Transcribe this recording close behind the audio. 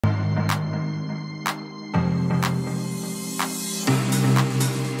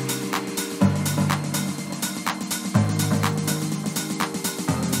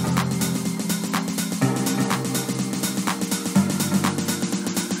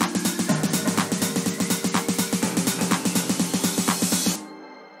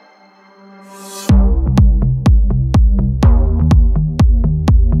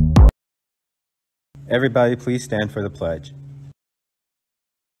Everybody, please stand for the pledge.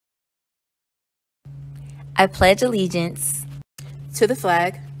 I pledge allegiance to the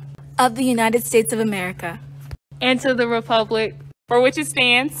flag of the United States of America and to the republic for which it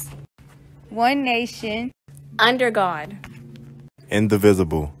stands, one nation, under God,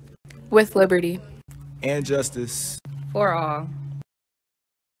 indivisible, with liberty and justice for all.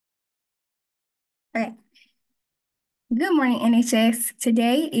 Okay. Good morning, NHS.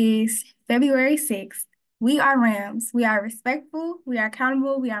 Today is February 6th. We are Rams. We are respectful. We are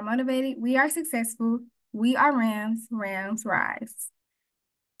accountable. We are motivated. We are successful. We are Rams. Rams rise.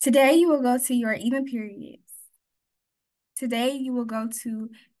 Today, you will go to your even periods. Today, you will go to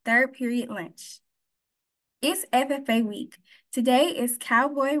third period lunch. It's FFA week. Today is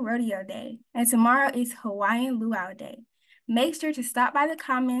Cowboy Rodeo Day, and tomorrow is Hawaiian Luau Day. Make sure to stop by the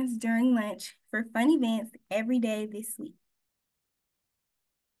Commons during lunch for fun events every day this week.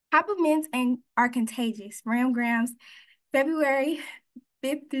 Compliments are contagious. Ramgrams, February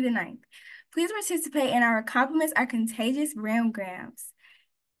 5th through the 9th. Please participate in our Compliments Are Contagious Ramgrams.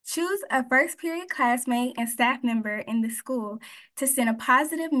 Choose a first period classmate and staff member in the school to send a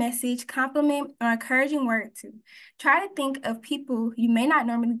positive message, compliment, or encouraging word to. Try to think of people you may not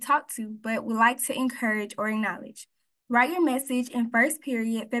normally talk to, but would like to encourage or acknowledge. Write your message in first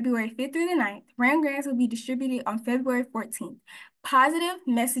period, February 5th through the 9th. Ramgrams will be distributed on February 14th. Positive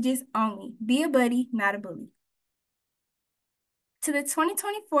messages only. Be a buddy, not a bully. To the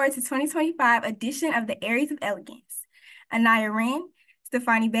 2024 to 2025 edition of the Aries of Elegance, Anaya Wren,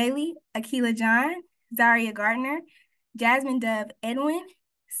 Stefani Bailey, Akila John, Zaria Gardner, Jasmine Dove Edwin,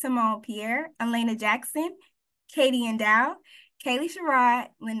 Simone Pierre, Elena Jackson, Katie Endow, Kaylee Sherrod,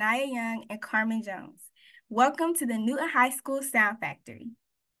 Lanaya Young, and Carmen Jones. Welcome to the Newton High School Sound Factory.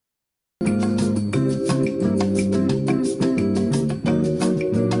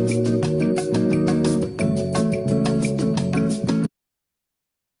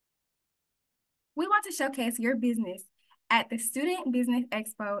 We want to showcase your business at the Student Business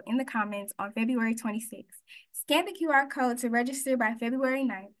Expo in the Commons on February 26th. Scan the QR code to register by February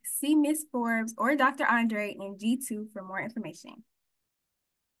 9th. See Ms. Forbes or Dr. Andre in G2 for more information.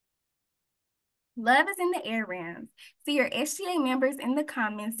 Love is in the air, Rams. See your SGA members in the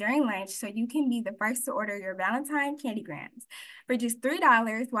Commons during lunch so you can be the first to order your Valentine candygrams for just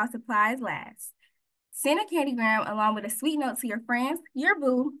 $3 while supplies last. Send a candygram along with a sweet note to your friends, your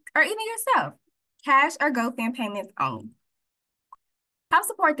boo, or even yourself. Cash or GoFam payments only. Help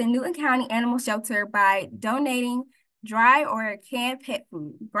support the Newton County Animal Shelter by donating dry or canned pet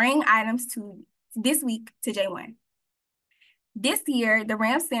food. Bring items this week to J1. This year, the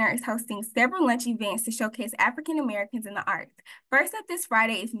Ram Center is hosting several lunch events to showcase African Americans in the arts. First up this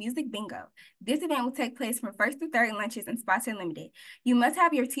Friday is Music Bingo. This event will take place from 1st through 3rd lunches and spots are limited. You must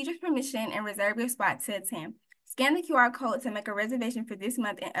have your teacher's permission and reserve your spot to attend. Scan the QR code to make a reservation for this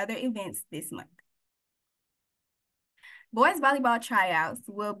month and other events this month. Boys volleyball tryouts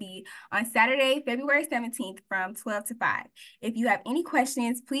will be on Saturday, February 17th from 12 to 5. If you have any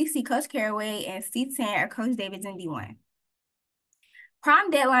questions, please see Coach Caraway and C10 or Coach Davids in D1.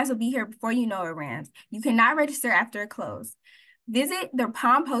 Prom deadlines will be here before you know it, Rams. You cannot register after it closes. Visit the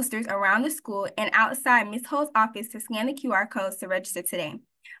prom posters around the school and outside Ms. Hull's office to scan the QR codes to register today.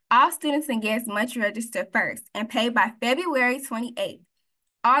 All students and guests must register first and pay by February 28th.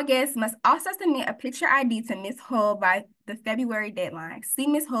 All guests must also submit a picture ID to Ms. Hull by the February deadline. See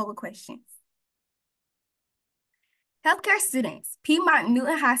Ms. Hull with questions. Healthcare students, Piedmont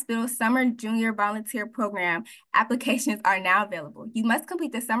Newton Hospital Summer Junior Volunteer Program applications are now available. You must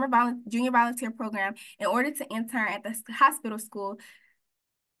complete the Summer Junior Volunteer Program in order to intern at the hospital school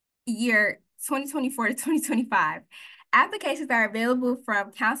year 2024 to 2025. Applications are available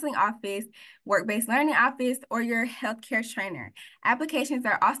from counseling office, work-based learning office, or your healthcare trainer. Applications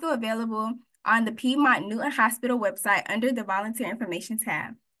are also available on the Piedmont Newton Hospital website under the Volunteer Information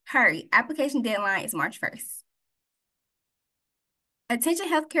tab. Hurry, application deadline is March 1st. Attention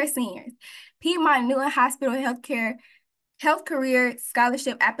healthcare seniors. Piedmont Newton Hospital Health Career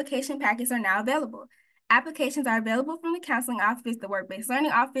Scholarship application packets are now available. Applications are available from the counseling office, the work-based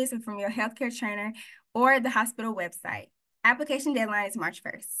learning office, and from your healthcare trainer or the hospital website. Application deadline is March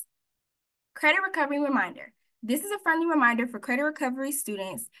 1st. Credit recovery reminder. This is a friendly reminder for credit recovery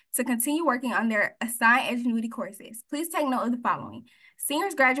students to continue working on their assigned Edgenuity courses. Please take note of the following.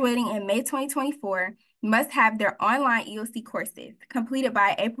 Seniors graduating in May 2024 must have their online EOC courses completed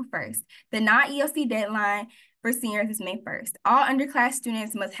by April 1st. The non-EOC deadline for seniors is May 1st. All underclass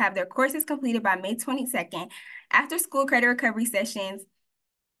students must have their courses completed by May 22nd. After school credit recovery sessions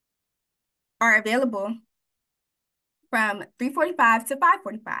are available from 3:45 to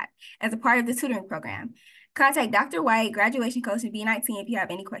 5:45 as a part of the tutoring program. Contact Dr. White, graduation coach at B19 if you have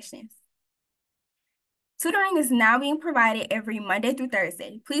any questions. Tutoring is now being provided every Monday through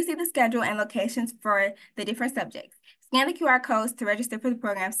Thursday. Please see the schedule and locations for the different subjects. Scan the QR codes to register for the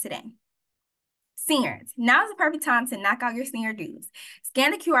programs today. Seniors, now is the perfect time to knock out your senior dues.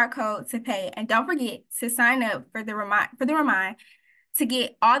 Scan the QR code to pay, and don't forget to sign up for the remind to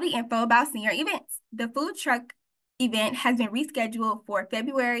get all the info about senior events. The food truck event has been rescheduled for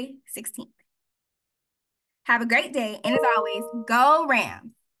February 16th. Have a great day, and as always, go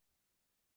Rams!